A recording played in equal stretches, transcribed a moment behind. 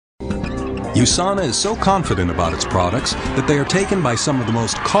USANA is so confident about its products that they are taken by some of the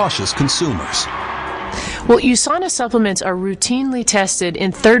most cautious consumers. Well, USANA supplements are routinely tested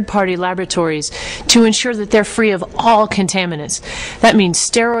in third-party laboratories to ensure that they're free of all contaminants. That means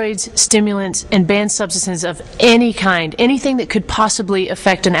steroids, stimulants, and banned substances of any kind, anything that could possibly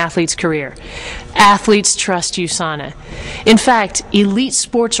affect an athlete's career. Athletes trust USANA. In fact, elite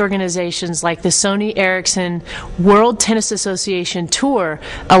sports organizations like the Sony Ericsson World Tennis Association Tour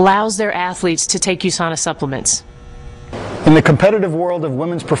allows their athletes to take USANA supplements. In the competitive world of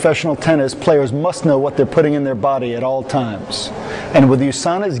women's professional tennis, players must know what they're putting in their body at all times. And with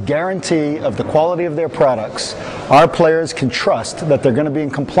USANA's guarantee of the quality of their products, our players can trust that they're going to be in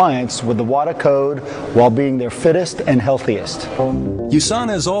compliance with the WADA code while being their fittest and healthiest.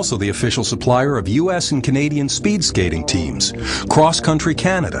 USANA is also the official supplier of U.S. and Canadian speed skating teams, cross-country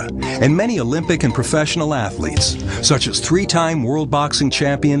Canada, and many Olympic and professional athletes, such as three-time world boxing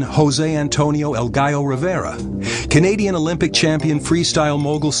champion Jose Antonio El Gallo Rivera, Canadian Olympic champion freestyle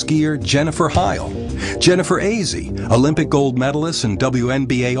mogul skier Jennifer Heil, Jennifer Azzi, Olympic gold medalist and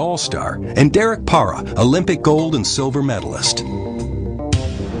WNBA All-Star, and Derek Parra, Olympic gold and silver medalist.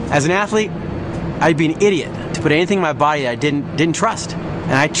 As an athlete, I'd be an idiot to put anything in my body that I didn't trust.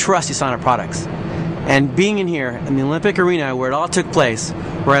 And I trust USANA products. And being in here in the Olympic arena where it all took place,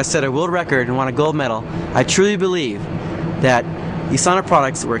 where I set a world record and won a gold medal, I truly believe that USANA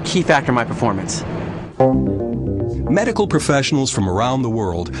products were a key factor in my performance. Medical professionals from around the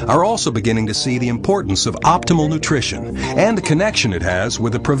world are also beginning to see the importance of optimal nutrition and the connection it has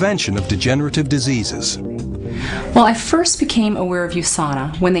with the prevention of degenerative diseases. Well, I first became aware of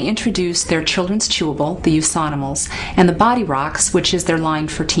USANA when they introduced their children's chewable, the USANimals, and the Body Rocks, which is their line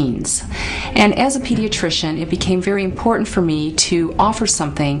for teens. And as a pediatrician, it became very important for me to offer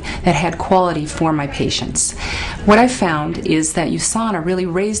something that had quality for my patients. What I found is that USANA really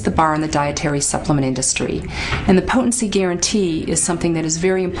raised the bar in the dietary supplement industry. And the potency guarantee is something that is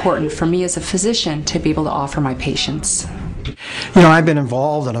very important for me as a physician to be able to offer my patients. You know, I've been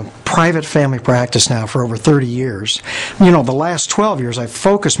involved in a private family practice now for over 30 years. You know, the last 12 years I've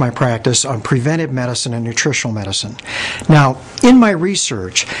focused my practice on preventive medicine and nutritional medicine. Now, in my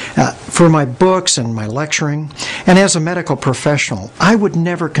research, for my books and my lecturing, and as a medical professional, I would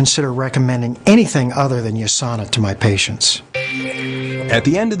never consider recommending anything other than USANA to my patients. At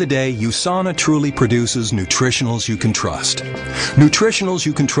the end of the day, USANA truly produces nutritionals you can trust. Nutritionals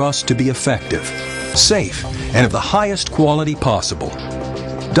you can trust to be effective, safe, and of the highest quality possible.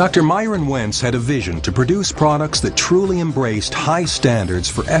 Dr. Myron Wentz had a vision to produce products that truly embraced high standards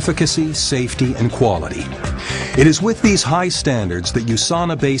for efficacy, safety, and quality. It is with these high standards that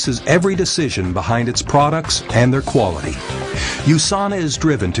USANA bases every decision behind its products and their quality. USANA is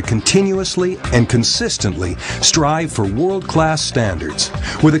driven to continuously and consistently strive for world-class standards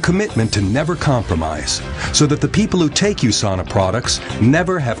with a commitment to never compromise, so that the people who take USANA products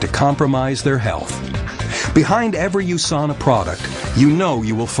never have to compromise their health. Behind every USANA product, you know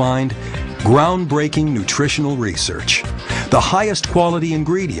you will find groundbreaking nutritional research, the highest quality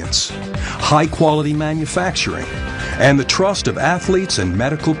ingredients, high quality manufacturing, and the trust of athletes and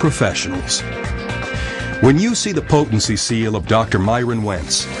medical professionals. When you see the potency seal of Dr. Myron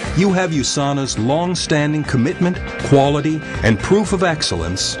Wentz, you have USANA's long-standing commitment, quality, and proof of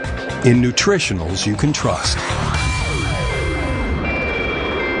excellence in nutritionals you can trust.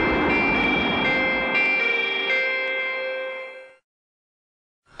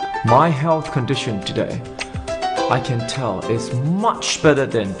 My health condition today, I can tell, is much better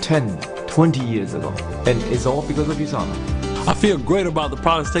than 10, 20 years ago. And it's all because of USANA. I feel great about the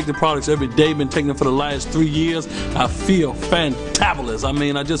products, take the products every day, been taking them for the last 3 years. I feel fantabulous. I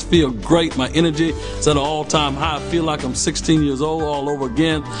mean, I just feel great. My energy is at an all-time high. I feel like I'm 16 years old all over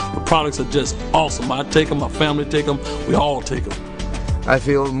again. The products are just awesome. I take them, my family take them, we all take them. I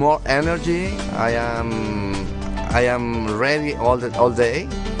feel more energy. I am ready all day.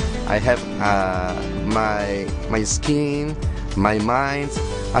 I have my skin, my mind.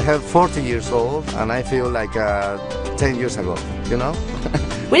 I have 40 years old and I feel like 10 years ago, you know?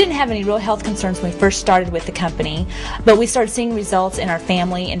 We didn't have any real health concerns when we first started with the company, but we started seeing results in our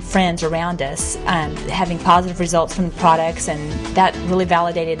family and friends around us, having positive results from the products, and that really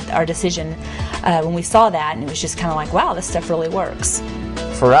validated our decision when we saw that, and it was just kind of like, wow, this stuff really works.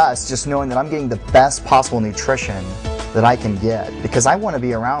 For us, just knowing that I'm getting the best possible nutrition that I can get, because I want to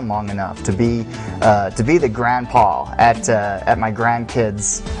be around long enough to be the grandpa at my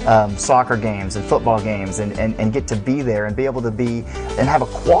grandkids' soccer games and football games, and get to be there and be able to be and have a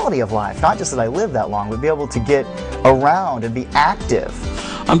quality of life. Not just that I live that long, but be able to get around and be active.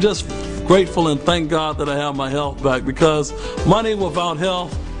 I'm just grateful and thank God that I have my health back, because money without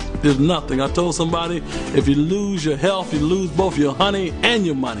health is nothing. I told somebody, if you lose your health, you lose both your honey and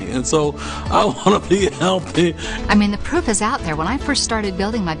your money. And so I want to be healthy. I mean, the proof is out there. When I first started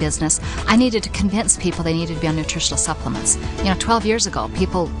building my business, I needed to convince people they needed to be on nutritional supplements. 12 years ago,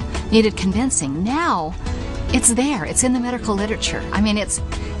 people needed convincing. Now, it's there. It's in the medical literature. I mean, it's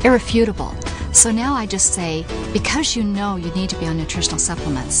irrefutable. So now I just say, because you know you need to be on nutritional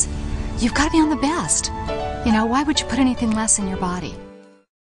supplements, you've got to be on the best. Why would you put anything less in your body?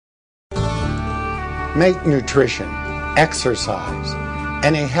 Make nutrition, exercise,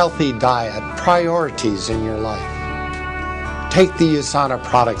 and a healthy diet priorities in your life. Take the USANA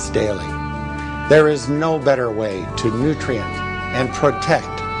products daily. There is no better way to nutrient and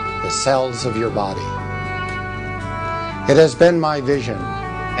protect the cells of your body. It has been my vision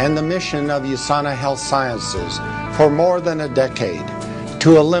and the mission of USANA Health Sciences for more than a decade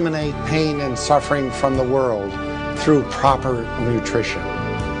to eliminate pain and suffering from the world through proper nutrition.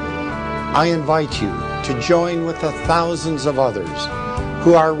 I invite you to join with the thousands of others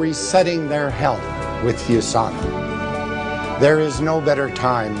who are resetting their health with USANA. There is no better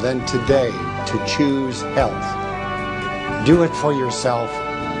time than today to choose health. Do it for yourself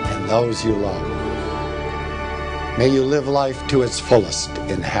and those you love. May you live life to its fullest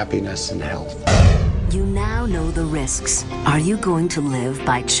in happiness and health. You now know the risks. Are you going to live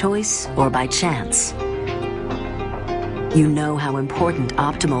by choice or by chance? You know how important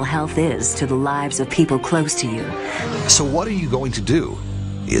optimal health is to the lives of people close to you. So what are you going to do?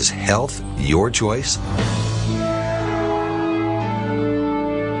 Is health your choice?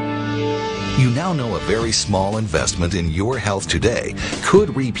 You now know a very small investment in your health today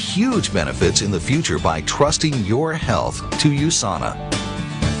could reap huge benefits in the future by trusting your health to USANA.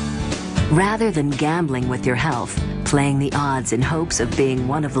 Rather than gambling with your health, playing the odds in hopes of being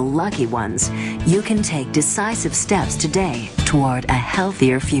one of the lucky ones, you can take decisive steps today toward a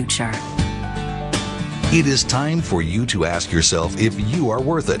healthier future. It is time for you to ask yourself if you are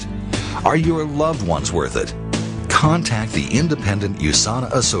worth it. Are your loved ones worth it? Contact the independent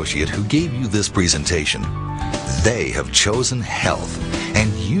USANA associate who gave you this presentation. They have chosen health,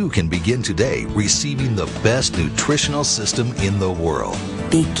 and you can begin today receiving the best nutritional system in the world.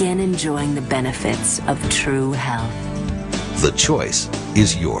 Begin enjoying the benefits of true health. The choice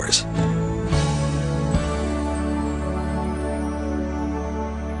is yours.